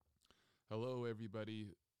Hello, everybody.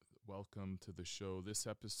 Welcome to the show. This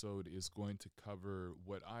episode is going to cover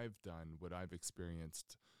what I've done, what I've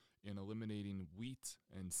experienced in eliminating wheat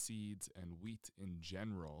and seeds and wheat in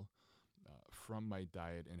general from my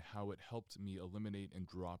diet and how it helped me eliminate and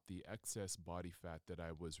drop the excess body fat that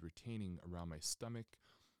I was retaining around my stomach,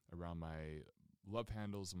 around my love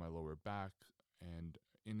handles, my lower back, and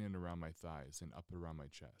in and around my thighs and up around my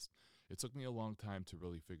chest. It took me a long time to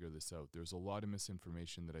really figure this out. There's a lot of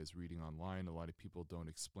misinformation that I was reading online. A lot of people don't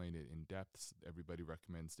explain it in depth. Everybody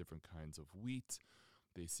recommends different kinds of wheat.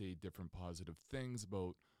 They say different positive things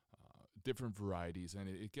about different varieties, and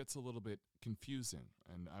it gets a little bit confusing.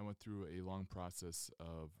 And I went through a long process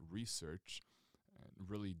of research and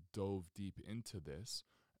really dove deep into this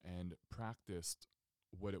and practiced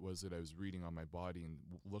what it was that I was reading on my body and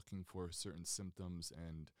looking for certain symptoms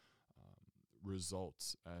and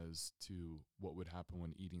results as to what would happen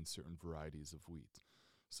when eating certain varieties of wheat.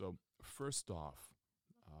 So first off,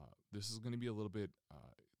 this is going to be a little bit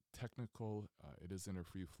technical. It isn't a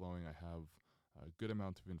free-flowing. I have a good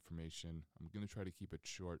amount of information. I'm going to try to keep it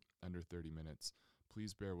short, under 30 minutes.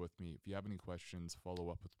 Please bear with me. If you have any questions,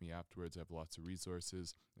 follow up with me afterwards. I have lots of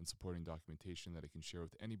resources and supporting documentation that I can share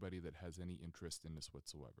with anybody that has any interest in this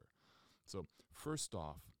whatsoever. So first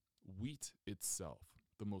off, wheat itself,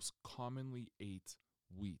 the most commonly ate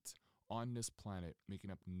wheat on this planet,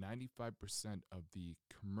 making up 95% of the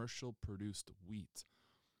commercial produced wheat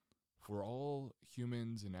for all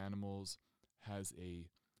humans and animals, has a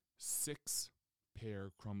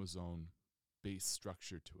 6-pair chromosome base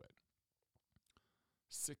structure to it.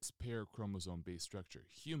 6-pair chromosome base structure.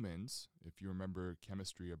 Humans, if you remember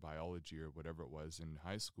chemistry or biology or whatever it was in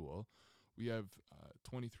high school, we have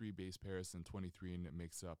 23 base pairs and 23, and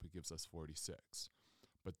it gives us 46.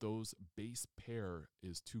 But those base pair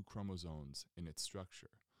is 2 chromosomes in its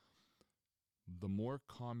structure. The more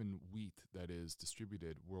common wheat that is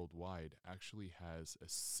distributed worldwide actually has a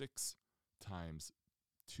 6 times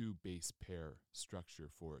 2 base pair structure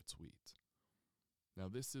for its wheat. Now,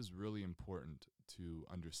 this is really important to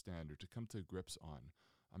understand or to come to grips on.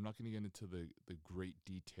 I'm not going to get into the great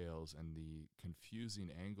details and the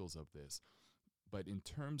confusing angles of this, but in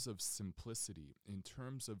terms of simplicity, in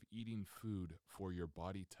terms of eating food for your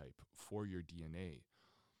body type, for your DNA,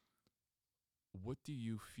 what do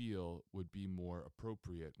you feel would be more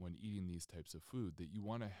appropriate when eating these types of food? That you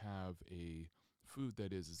want to have a food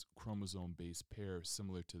that is chromosome base pair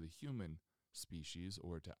similar to the human species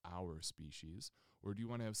or to our species, or do you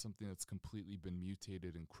want to have something that's completely been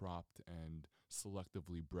mutated and cropped and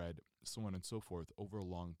selectively bred, so on and so forth, over a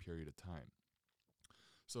long period of time?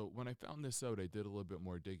 So when I found this out, I did a little bit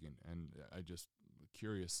more digging, and I just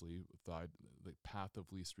curiously thought the path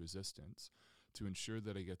of least resistance. To ensure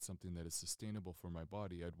that I get something that is sustainable for my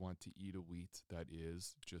body, I'd want to eat a wheat that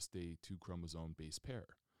is just a 2 chromosome base pair,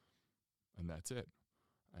 and that's it.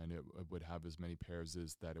 And it would have as many pairs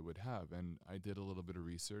as that it would have. And I did a little bit of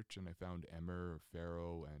research, and I found emmer or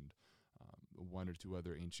farro and 1 or 2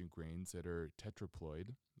 other ancient grains that are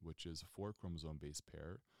tetraploid, which is a 4 chromosome base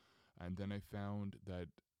pair. And then I found that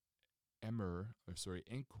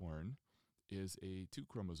inkhorn is a 2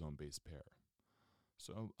 chromosome base pair.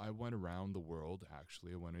 So I went around the world,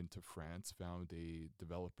 actually. I went into France, found a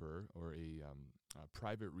developer or a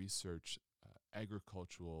private research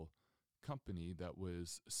agricultural company that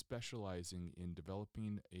was specializing in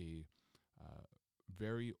developing a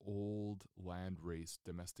very old land-race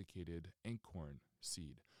domesticated inkhorn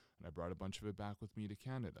seed. And I brought a bunch of it back with me to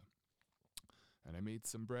Canada. And I made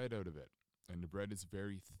some bread out of it. And the bread is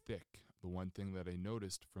very thick. The one thing that I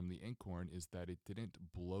noticed from the inkhorn is that it didn't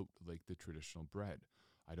bloat like the traditional bread.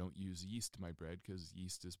 I don't use yeast in my bread because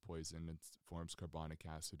yeast is poison. It forms carbonic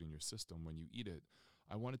acid in your system when you eat it.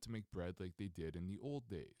 I wanted to make bread like they did in the old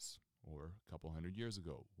days, or a couple hundred years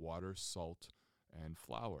ago. Water, salt, and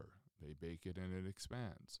flour. They bake it and it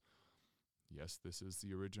expands. Yes, this is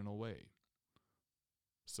the original way.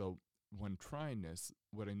 So when trying this,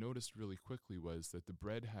 what I noticed really quickly was that the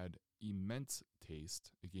bread had immense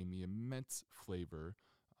taste. It gave me immense flavor.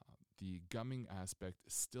 The gumming aspect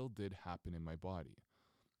still did happen in my body.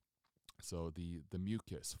 So the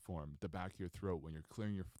mucus formed, the back of your throat, when you're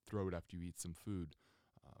clearing your throat after you eat some food,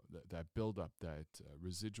 that buildup, that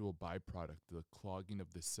residual byproduct, the clogging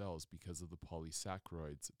of the cells because of the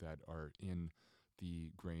polysaccharides that are in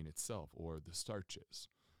the grain itself, or the starches.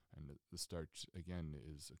 And the starch, again,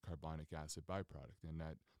 is a carbonic acid byproduct. And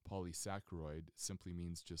that polysaccharide simply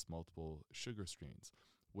means just multiple sugar strains,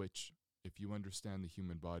 which, if you understand the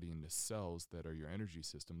human body and the cells that are your energy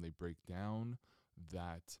system, they break down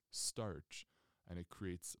that starch and it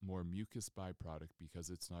creates more mucus byproduct because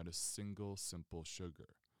it's not a single simple sugar.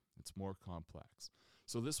 It's more complex.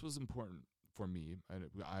 So this was important for me.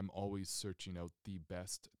 I'm always searching out the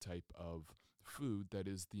best type of food that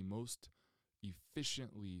is the most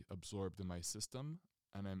efficiently absorbed in my system.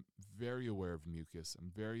 And I'm very aware of mucus.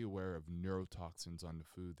 I'm very aware of neurotoxins on the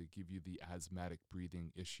food that give you the asthmatic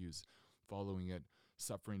breathing issues following it,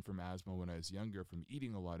 suffering from asthma when I was younger from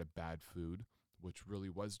eating a lot of bad food, which really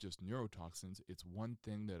was just neurotoxins. It's one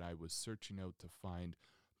thing that I was searching out to find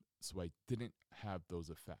so I didn't have those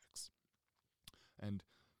effects. And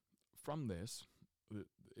from this,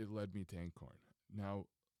 it led me to Acorn. Now,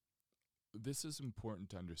 this is important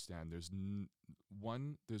to understand. There's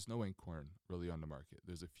no Acorn really on the market.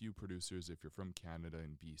 There's a few producers if you're from Canada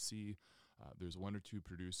and BC. There's one or two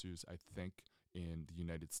producers, I think, in the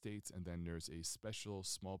United States, and then there's a special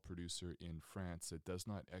small producer in France that does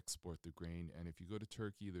not export the grain. And if you go to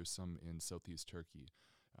Turkey, there's some in southeast Turkey,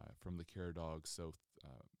 from the Karadog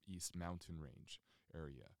southeast mountain range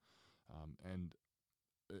area. And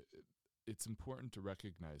it's important to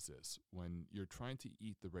recognize this. When you're trying to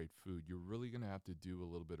eat the right food, you're really going to have to do a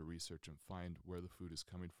little bit of research and find where the food is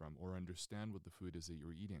coming from or understand what the food is that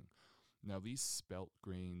you're eating. Now, these spelt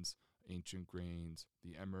grains, ancient grains,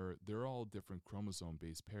 the emmer, they're all different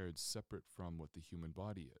chromosome-based pairs separate from what the human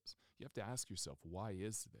body is. You have to ask yourself, why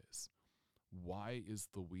is this? Why is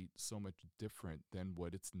the wheat so much different than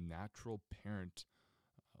what its natural parent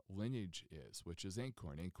lineage is, which is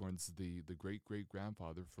Acorn? Acorn's the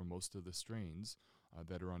great-great-grandfather for most of the strains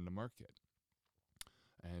that are on the market.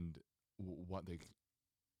 And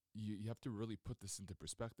you have to really put this into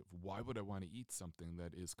perspective. Why would I want to eat something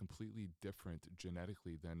that is completely different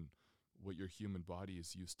genetically than what your human body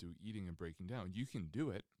is used to eating and breaking down? You can do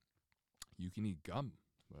it. You can eat gum,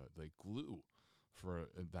 like glue, for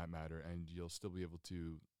that matter, and you'll still be able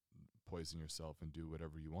to poison yourself and do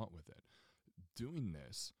whatever you want with it. Doing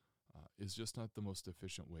this is just not the most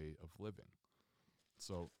efficient way of living.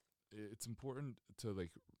 So it's important to,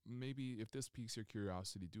 maybe if this piques your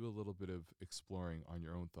curiosity, do a little bit of exploring on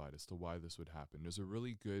your own thought as to why this would happen. There's a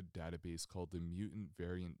really good database called the Mutant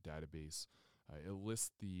Variant Database. It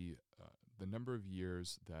lists the number of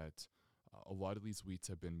years that a lot of these wheats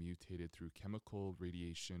have been mutated through chemical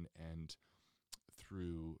radiation and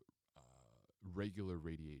through regular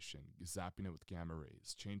radiation, zapping it with gamma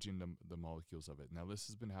rays, changing the molecules of it. Now, this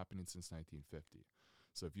has been happening since 1950.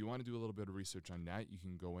 So if you want to do a little bit of research on that, you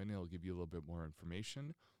can go in and it'll give you a little bit more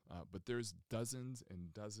information. But there's dozens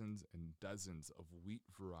and dozens and dozens of wheat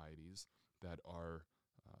varieties that are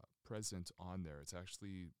present on there.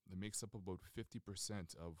 It makes up about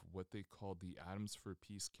 50% of what they called the Atoms for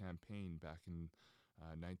Peace campaign back in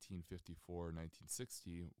 1954,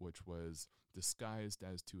 1960, which was disguised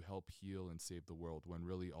as to help heal and save the world, when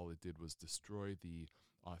really all it did was destroy the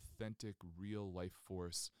authentic, real life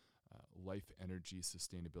force, life energy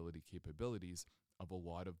sustainability capabilities of a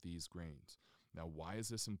lot of these grains. Now, why is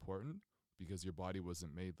this important? Because your body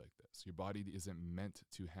wasn't made like this. Your body isn't meant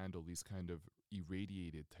to handle these kind of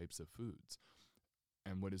irradiated types of foods.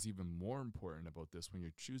 And what is even more important about this when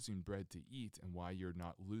you're choosing bread to eat and why you're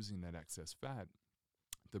not losing that excess fat,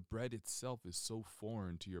 the bread itself is so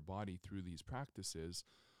foreign to your body through these practices,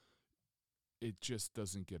 it just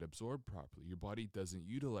doesn't get absorbed properly. Your body doesn't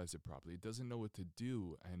utilize it properly. It doesn't know what to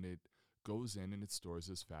do, and it goes in and it stores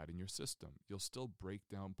as fat in your system. You'll still break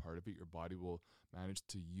down part of it. Your body will manage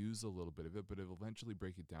to use a little bit of it, but it'll eventually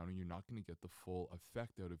break it down, and you're not going to get the full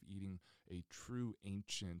effect out of eating a true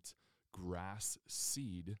ancient grass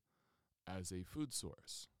seed as a food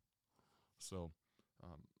source. So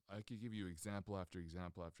I could give you example after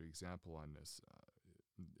example after example on this.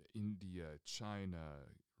 India, China,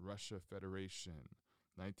 Russia Federation,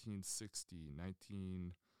 1960,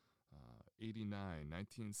 1989,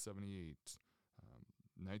 1978,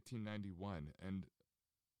 1991. And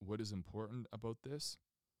what is important about this?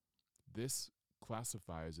 This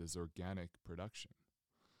classifies as organic production.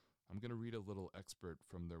 I'm going to read a little excerpt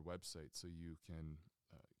from their website so you can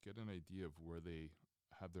get an idea of where they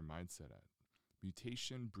have their mindset at.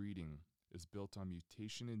 Mutation breeding is built on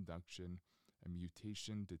mutation induction and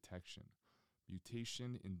mutation detection.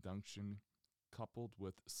 Mutation induction coupled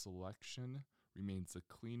with selection remains the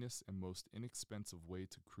cleanest and most inexpensive way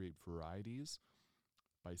to create varieties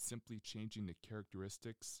by simply changing the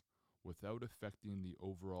characteristics without affecting the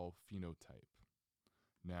overall phenotype.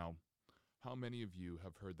 Now, how many of you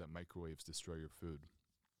have heard that microwaves destroy your food?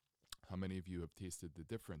 How many of you have tasted the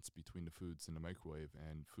difference between the foods in the microwave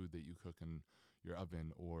and food that you cook in your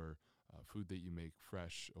oven, or food that you make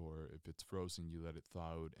fresh, or if it's frozen, you let it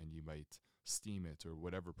thaw out and you might steam it, or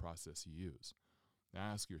whatever process you use?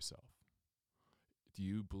 Now ask yourself, do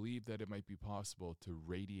you believe that it might be possible to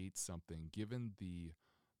radiate something, given the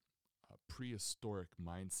prehistoric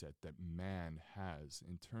mindset that man has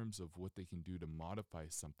in terms of what they can do to modify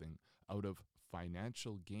something out of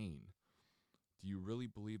financial gain, do you really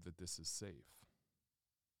believe that this is safe?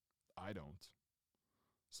 I don't.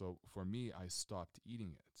 So for me, I stopped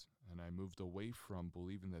eating it, and I moved away from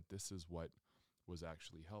believing that this is what was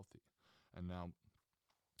actually healthy. And now,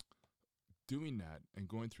 doing that and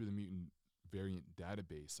going through the mutant variant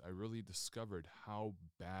database, I really discovered how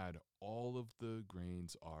bad all of the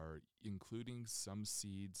grains are, including some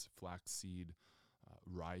seeds, flaxseed,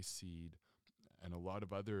 rye seed, and a lot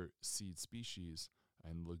of other seed species,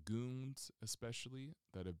 and legumes especially,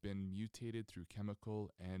 that have been mutated through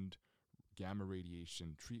chemical and gamma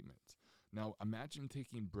radiation treatment. Now, imagine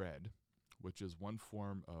taking bread, which is one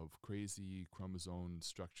form of crazy chromosome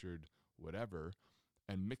structured whatever,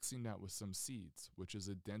 and mixing that with some seeds, which is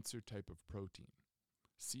a denser type of protein.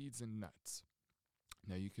 Seeds and nuts.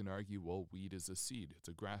 Now, you can argue, well, wheat is a seed. It's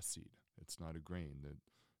a grass seed. It's not a grain.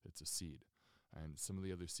 It's a seed. And some of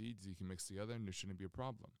the other seeds you can mix together and there shouldn't be a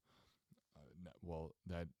problem. Well,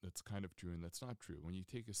 that's kind of true, and that's not true. When you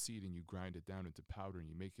take a seed and you grind it down into powder and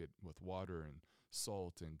you make it with water and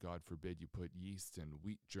salt, and God forbid you put yeast and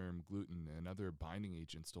wheat germ, gluten, and other binding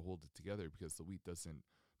agents to hold it together because the wheat doesn't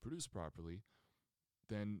produce properly,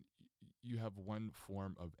 then you have one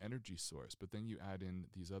form of energy source. But then you add in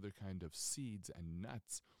these other kind of seeds and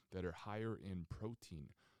nuts that are higher in protein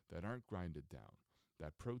that aren't grinded down.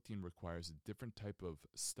 That protein requires a different type of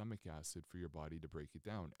stomach acid for your body to break it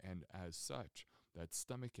down. And as such, that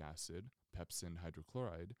stomach acid, pepsin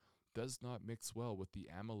hydrochloride, does not mix well with the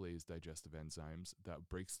amylase digestive enzymes that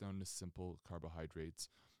breaks down the simple carbohydrates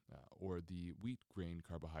or the wheat grain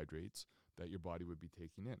carbohydrates that your body would be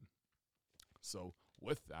taking in. So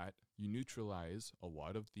with that, you neutralize a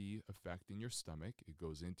lot of the effect in your stomach. It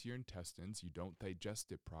goes into your intestines. You don't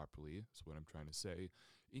digest it properly, is what I'm trying to say,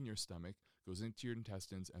 in your stomach, goes into your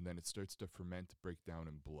intestines, and then it starts to ferment, break down,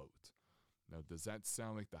 and bloat. Now, does that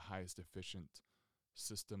sound like the highest efficient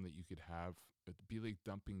system that you could have? It'd be like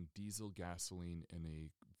dumping diesel gasoline in a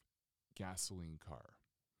gasoline car.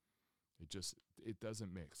 It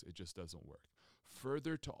doesn't mix. It just doesn't work.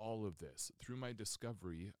 Further to all of this, through my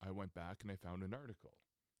discovery, I went back and I found an article.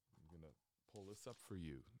 I'm going to pull this up for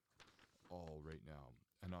you all right now.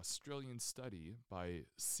 An Australian study by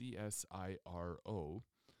CSIRO.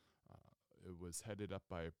 It was headed up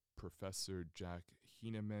by Professor Jack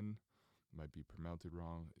Heinemann. Might be pronounced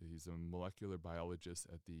wrong. He's a molecular biologist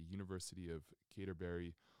at the University of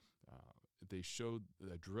Canterbury. They showed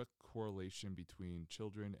a direct correlation between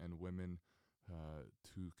children and women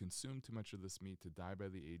who consume too much of this meat to die by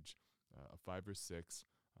the age of 5 or 6.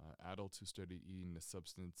 Adults who started eating the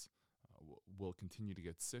substance will continue to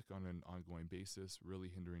get sick on an ongoing basis, really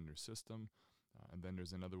hindering their system. And then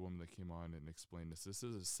there's another woman that came on and explained this. This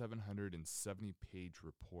is a 770-page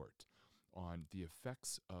report on the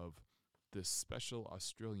effects of this special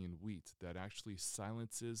Australian wheat that actually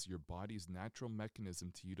silences your body's natural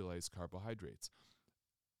mechanism to utilize carbohydrates,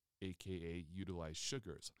 aka utilize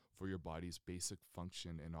sugars, for your body's basic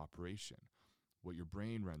function and operation. What your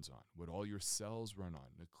brain runs on, what all your cells run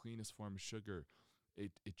on, the cleanest form of sugar,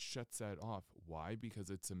 it shuts that off. Why? Because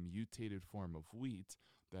it's a mutated form of wheat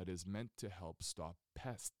that is meant to help stop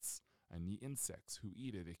pests and the insects who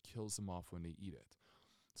eat it. It kills them off when they eat it.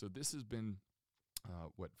 So this has been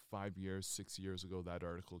 5 years, 6 years ago, that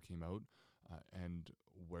article came out. And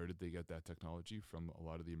where did they get that technology? From a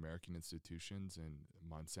lot of the American institutions and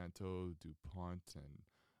Monsanto, DuPont, and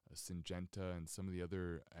Syngenta, and some of the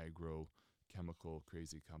other agrochemical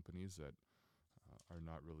crazy companies that are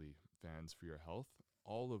not really fans for your health.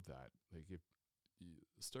 All of that, like, if you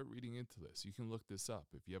start reading into this, you can look this up.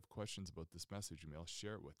 If you have questions about this message, I'll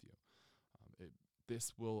share it with you.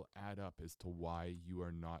 This will add up as to why you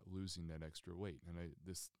are not losing that extra weight. And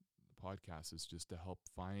this podcast is just to help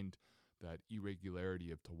find that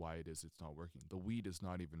irregularity of to why it is it's not working. The wheat is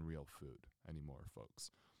not even real food anymore,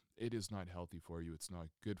 folks. It is not healthy for you. It's not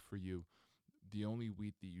good for you. The only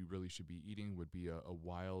wheat that you really should be eating would be a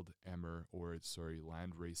wild emmer,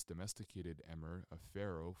 landrace domesticated emmer, a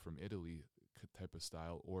farro from Italy type of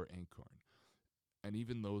style, or acorn. And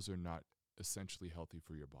even those are not essentially healthy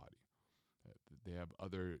for your body. They have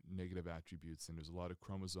other negative attributes, and there's a lot of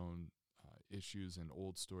chromosome issues and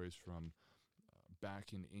old stories from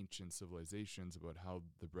back in ancient civilizations about how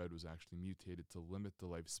the bread was actually mutated to limit the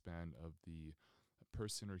lifespan of the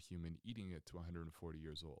person or human eating it to 140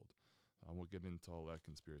 years old. We'll get into all that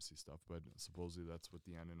conspiracy stuff, but supposedly that's what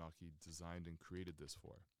the Anunnaki designed and created this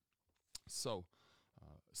for. So,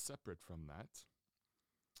 separate from that,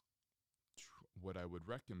 what I would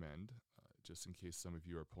recommend, just in case some of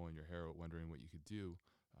you are pulling your hair out wondering what you could do,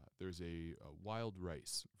 there's a wild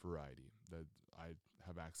rice variety that I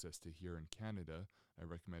have access to here in Canada. I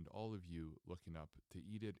recommend all of you looking up to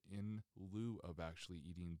eat it in lieu of actually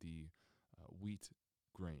eating the wheat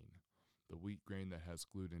grain. The wheat grain that has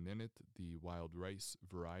gluten in it, the wild rice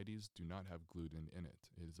varieties do not have gluten in it.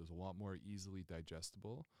 It is a lot more easily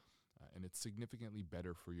digestible, and it's significantly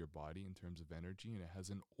better for your body in terms of energy, and it has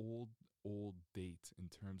an old date in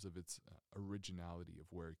terms of its originality of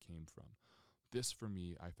where it came from. This, for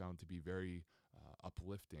me, I found to be very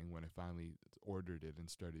uplifting when I finally ordered it and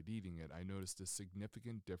started eating it. I noticed a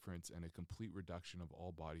significant difference and a complete reduction of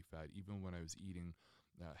all body fat, even when I was eating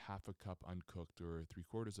half a cup uncooked or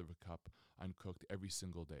 3/4 of a cup uncooked every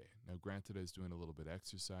single day. Now, granted, I was doing a little bit of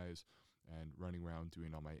exercise and running around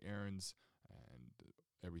doing all my errands and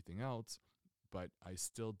everything else, but I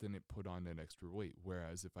still didn't put on an extra weight.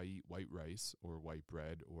 Whereas if I eat white rice or white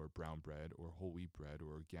bread or brown bread or whole wheat bread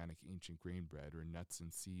or organic ancient grain bread or nuts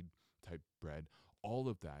and seed type bread, all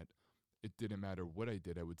of that, it didn't matter what I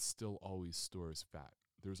did, I would still always store as fat.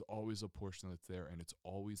 There's always a portion that's there, and it's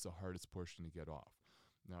always the hardest portion to get off.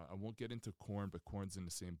 Now, I won't get into corn, but corn's in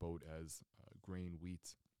the same boat as grain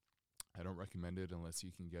wheat. I don't recommend it unless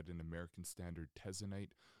you can get an American Standard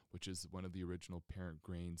Tezonite, which is one of the original parent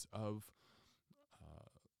grains of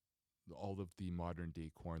all of the modern day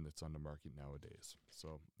corn that's on the market nowadays.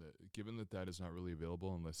 So given that that is not really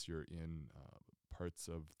available unless you're in parts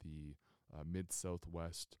of the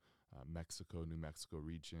mid-southwest Mexico, New Mexico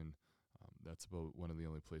region, that's about one of the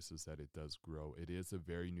only places that it does grow. It is a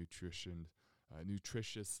very nutritiously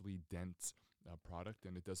dense product,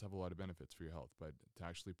 and it does have a lot of benefits for your health. But to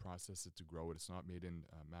actually process it, to grow it, it's not made in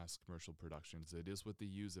mass commercial productions. It is what they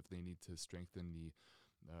use if they need to strengthen the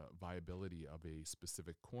viability of a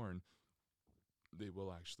specific corn. They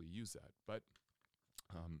will actually use that. But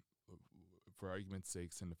for argument's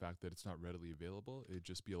sakes and the fact that it's not readily available, it'd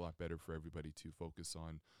just be a lot better for everybody to focus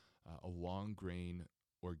on a long grain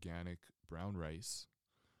organic brown rice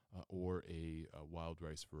or a wild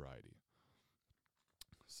rice variety.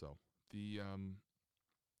 So the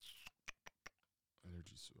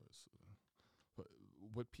energy source.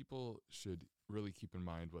 What people should really keep in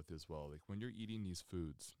mind with as well, like when you're eating these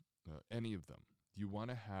foods, any of them, you want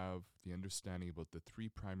to have the understanding about the three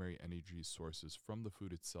primary energy sources from the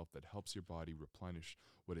food itself that helps your body replenish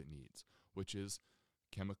what it needs, which is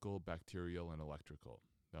chemical, bacterial, and electrical.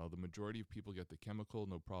 Now, the majority of people get the chemical,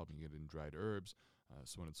 no problem. You get it in dried herbs,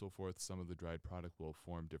 so on and so forth. Some of the dried product will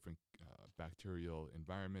form different bacterial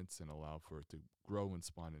environments and allow for it to grow and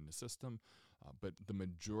spawn in the system. But the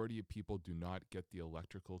majority of people do not get the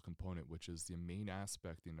electrical component, which is the main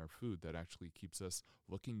aspect in our food that actually keeps us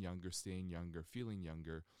looking younger, staying younger, feeling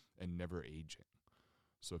younger, and never aging.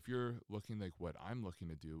 So if you're looking like what I'm looking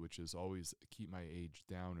to do, which is always keep my age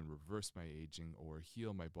down and reverse my aging or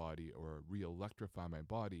heal my body or re-electrify my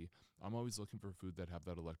body, I'm always looking for food that have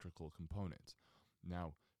that electrical component.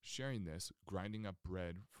 Now, sharing this, grinding up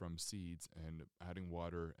bread from seeds and adding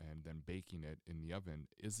water and then baking it in the oven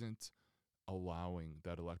isn't allowing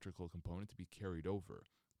that electrical component to be carried over.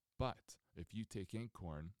 But if you take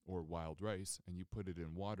inkhorn or wild rice and you put it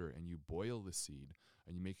in water and you boil the seed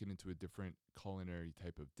and you make it into a different culinary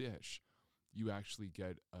type of dish, you actually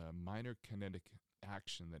get a minor kinetic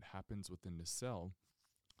action that happens within the cell.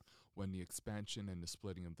 When the expansion and the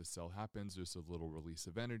splitting of the cell happens, there's a little release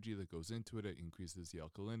of energy that goes into it. It increases the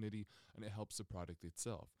alkalinity and it helps the product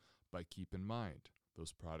itself. But keep in mind,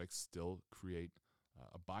 those products still create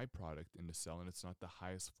a byproduct in the cell, and it's not the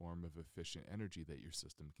highest form of efficient energy that your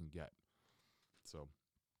system can get. So,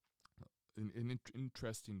 an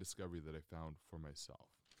interesting discovery that I found for myself.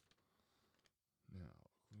 Now,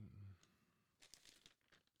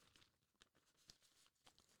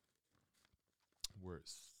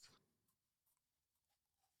 worse.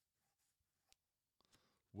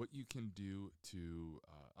 What you can do to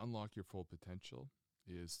unlock your full potential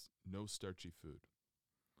is no starchy food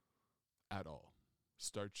at all.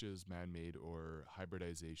 Starches, man-made, or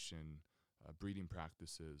hybridization, breeding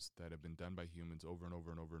practices that have been done by humans over and over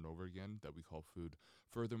and over and over again that we call food.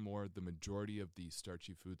 Furthermore, the majority of the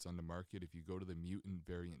starchy foods on the market, if you go to the Mutant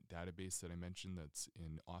variant database that I mentioned that's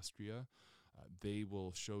in Austria, they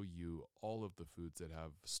will show you all of the foods that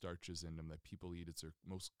have starches in them that people eat. It's their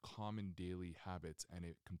most common daily habits, and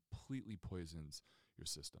it completely poisons your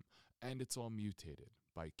system. And it's all mutated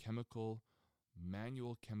by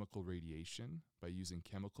manual chemical radiation, by using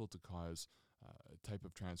chemical to cause a type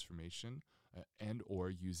of transformation, and or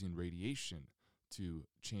using radiation to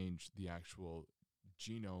change the actual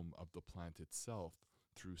genome of the plant itself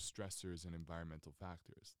through stressors and environmental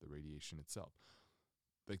factors, the radiation itself.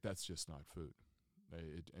 Like, that's just not food.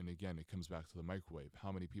 And again, it comes back to the microwave.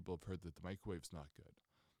 How many people have heard that the microwave's not good?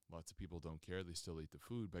 Lots of people don't care. They still eat the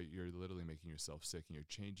food, but you're literally making yourself sick and you're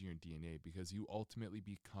changing your DNA because you ultimately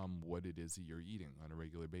become what it is that you're eating on a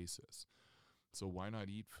regular basis. So why not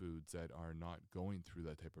eat foods that are not going through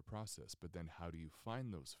that type of process? But then how do you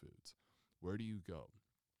find those foods? Where do you go?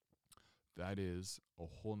 That is a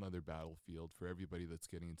whole nother battlefield for everybody that's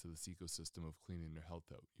getting into this ecosystem of cleaning their health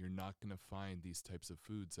out. You're not going to find these types of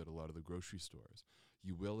foods at a lot of the grocery stores.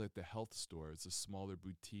 You will at the health stores, the smaller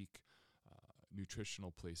boutique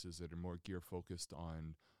nutritional places that are more gear focused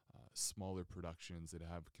on smaller productions that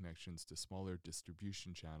have connections to smaller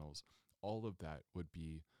distribution channels. All of that would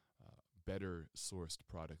be better sourced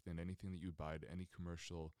product than anything that you buy at any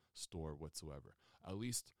commercial store whatsoever. At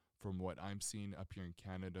least from what I'm seeing up here in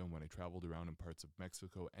Canada and when I traveled around in parts of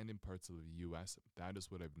Mexico and in parts of the US, that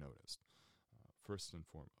is what I've noticed, first and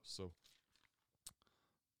foremost. So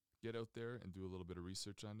get out there and do a little bit of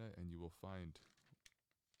research on that, and you will find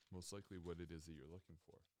most likely what it is that you're looking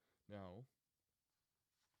for. Now,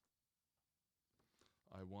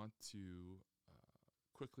 I want to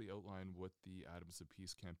quickly outline what the Atoms of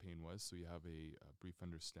Peace campaign was so you have a brief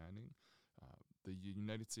understanding. The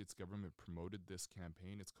United States government promoted this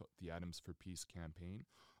campaign. It's called the Atoms for Peace campaign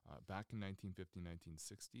back in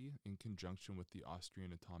 1950-1960 in conjunction with the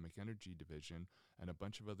Austrian Atomic Energy Division and a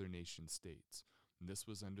bunch of other nation states. And this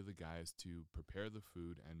was under the guise to prepare the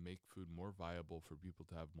food and make food more viable for people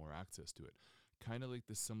to have more access to it. Kind of like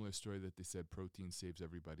the similar story that they said protein saves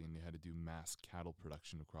everybody and they had to do mass cattle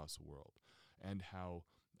production across the world, and how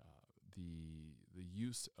the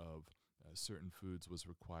use of certain foods was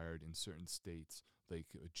required in certain states, like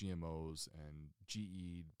GMOs and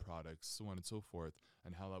GE products, so on and so forth,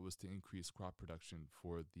 and how that was to increase crop production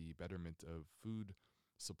for the betterment of food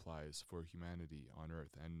supplies for humanity on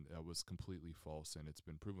Earth. And that was completely false, and it's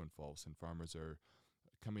been proven false, and farmers are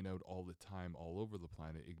coming out all the time all over the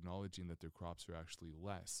planet acknowledging that their crops are actually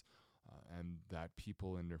less, and that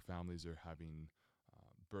people and their families are having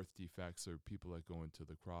birth defects, or people that go into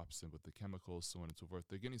the crops and with the chemicals, so on and so forth.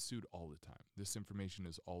 They're getting sued all the time. This information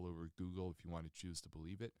is all over Google. If you want to choose to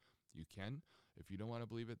believe it, you can. If you don't want to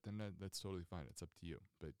believe it, then that's totally fine. It's up to you.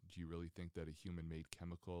 But do you really think that a human-made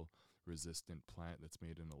chemical resistant plant that's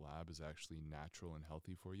made in a lab is actually natural and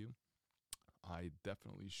healthy for you? I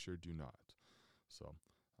definitely sure do not. So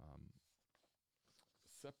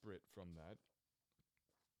separate from that,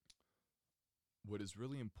 what is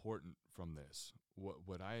really important from this,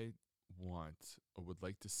 what I want or would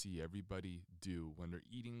like to see everybody do when they're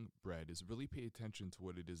eating bread, is really pay attention to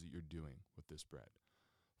what it is that you're doing with this bread.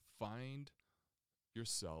 Find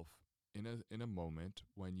yourself in a moment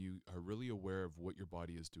when you are really aware of what your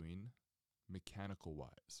body is doing mechanical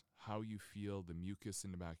wise, how you feel the mucus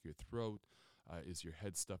in the back of your throat. Is your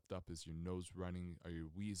head stuffed up? Is your nose running? Are you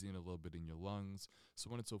wheezing a little bit in your lungs?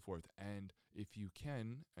 So on and so forth. And if you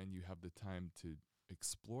can, and you have the time to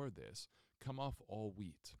explore this, come off all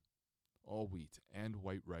wheat and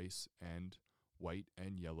white rice and white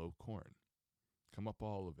and yellow corn. Come up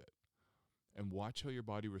all of it. And watch how your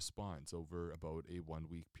body responds over about a 1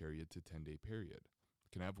 week period to 10-day period.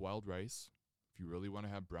 You can have wild rice. If you really want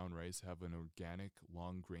to have brown rice, have an organic,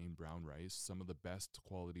 long-grain brown rice. Some of the best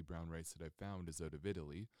quality brown rice that I've found is out of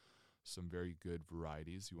Italy. Some very good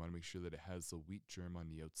varieties. You want to make sure that it has the wheat germ on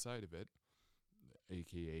the outside of it,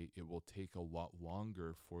 aka it will take a lot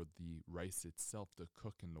longer for the rice itself to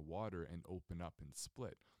cook in the water and open up and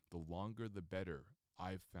split. The longer, the better,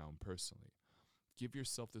 I've found personally. Give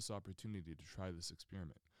yourself this opportunity to try this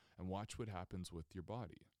experiment and watch what happens with your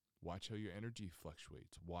body. Watch how your energy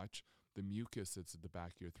fluctuates. Watch the mucus that's at the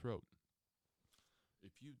back of your throat.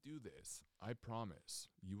 If you do this, I promise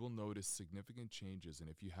you will notice significant changes. And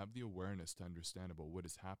if you have the awareness to understand about what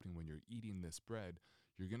is happening when you're eating this bread,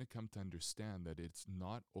 you're going to come to understand that it's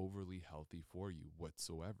not overly healthy for you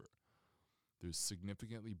whatsoever. There's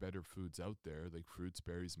significantly better foods out there, like fruits,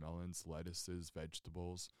 berries, melons, lettuces,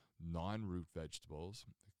 vegetables, non-root vegetables.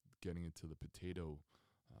 Getting into the potato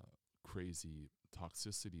crazy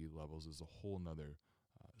toxicity levels is a whole nother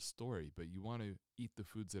story. But you want to eat the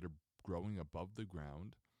foods that are growing above the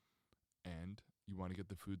ground, and you want to get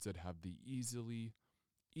the foods that have the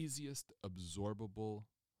easiest absorbable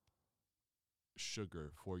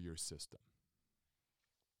sugar for your system.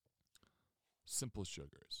 Simple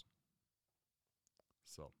sugars.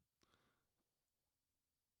 So,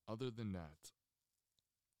 other than that,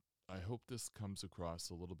 I hope this comes across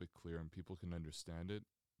a little bit clear and people can understand it.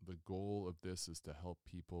 The goal of this is to help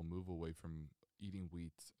people move away from eating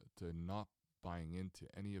wheat, to not buying into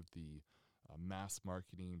any of the mass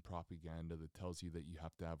marketing propaganda that tells you that you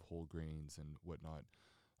have to have whole grains and whatnot.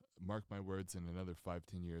 mark my words, in another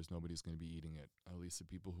 5-10 years, nobody's going to be eating it, at least the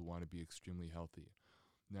people who want to be extremely healthy.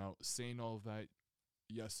 Now, saying all of that,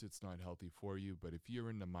 yes, it's not healthy for you, but if you're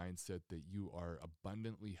in the mindset that you are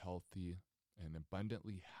abundantly healthy and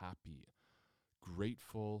abundantly happy,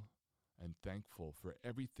 grateful and thankful for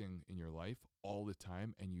everything in your life all the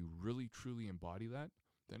time, and you really truly embody that,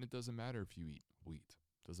 then it doesn't matter if you eat wheat.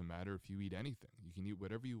 Doesn't matter if you eat anything. You can eat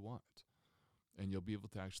whatever you want, and you'll be able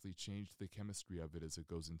to actually change the chemistry of it as it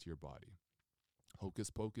goes into your body.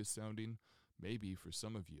 Hocus pocus sounding, maybe for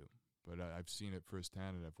some of you, but I've seen it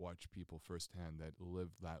firsthand, and I've watched people firsthand that live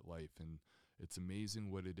that life, and it's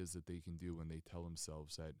amazing what it is that they can do when they tell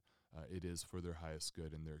themselves that it is for their highest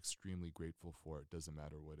good, and they're extremely grateful for it. Doesn't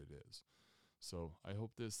matter what it is. So I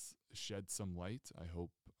hope this sheds some light. I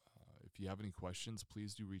hope if you have any questions,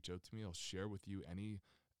 please do reach out to me. I'll share with you any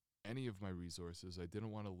of my resources. I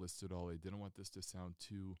didn't want to list it all. I didn't want this to sound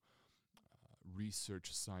too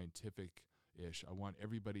research scientific-ish. I want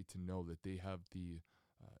everybody to know that they have the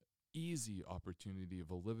easy opportunity of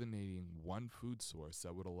eliminating one food source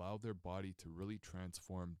that would allow their body to really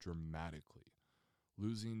transform dramatically.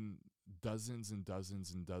 Losing dozens and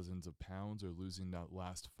dozens and dozens of pounds, or losing that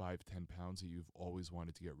last 5-10 pounds that you've always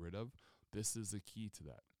wanted to get rid of, this is the key to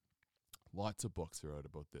that. Lots of books are out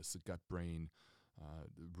about this. The gut brain,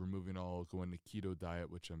 going to keto diet,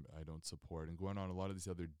 which I don't support, and going on a lot of these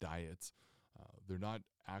other diets. They're not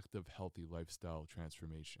active, healthy lifestyle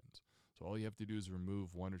transformations. So all you have to do is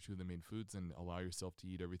remove one or two of the main foods and allow yourself to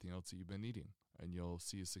eat everything else that you've been eating, and you'll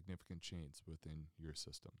see a significant change within your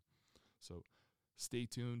system. So stay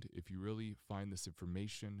tuned. If you really find this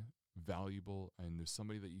information valuable and there's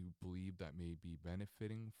somebody that you believe that may be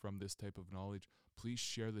benefiting from this type of knowledge, please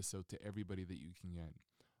share this out to everybody that you can get.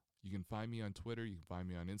 You can find me on Twitter. You can find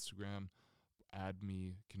me on Instagram. Add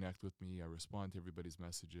me, connect with me. I respond to everybody's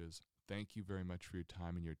messages. Thank you very much for your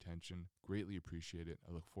time and your attention. Greatly appreciate it.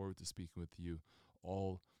 I look forward to speaking with you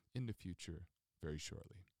all in the future very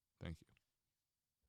shortly. Thank you.